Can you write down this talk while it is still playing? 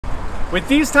With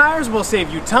these tires, we'll save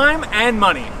you time and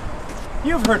money.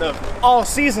 You've heard of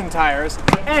all-season tires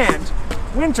and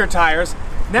winter tires.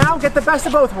 Now get the best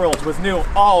of both worlds with new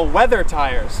all-weather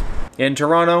tires. In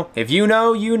Toronto, if you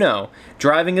know, you know.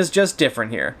 Driving is just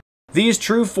different here. These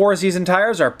true four-season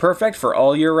tires are perfect for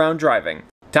all year-round driving.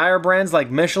 Tire brands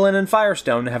like Michelin and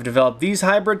Firestone have developed these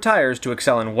hybrid tires to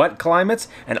excel in wet climates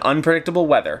and unpredictable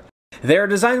weather. They are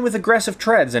designed with aggressive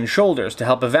treads and shoulders to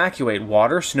help evacuate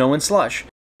water, snow, and slush.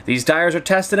 These tires are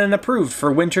tested and approved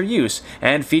for winter use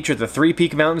and feature the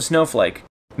three-peak mountain snowflake.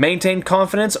 Maintain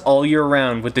confidence all year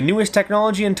round with the newest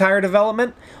technology in tire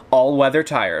development, all-weather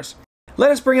tires.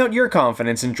 Let us bring out your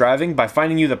confidence in driving by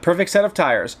finding you the perfect set of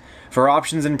tires. For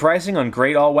options and pricing on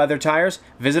great all-weather tires,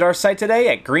 visit our site today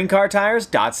at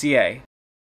GreenCarTires.ca.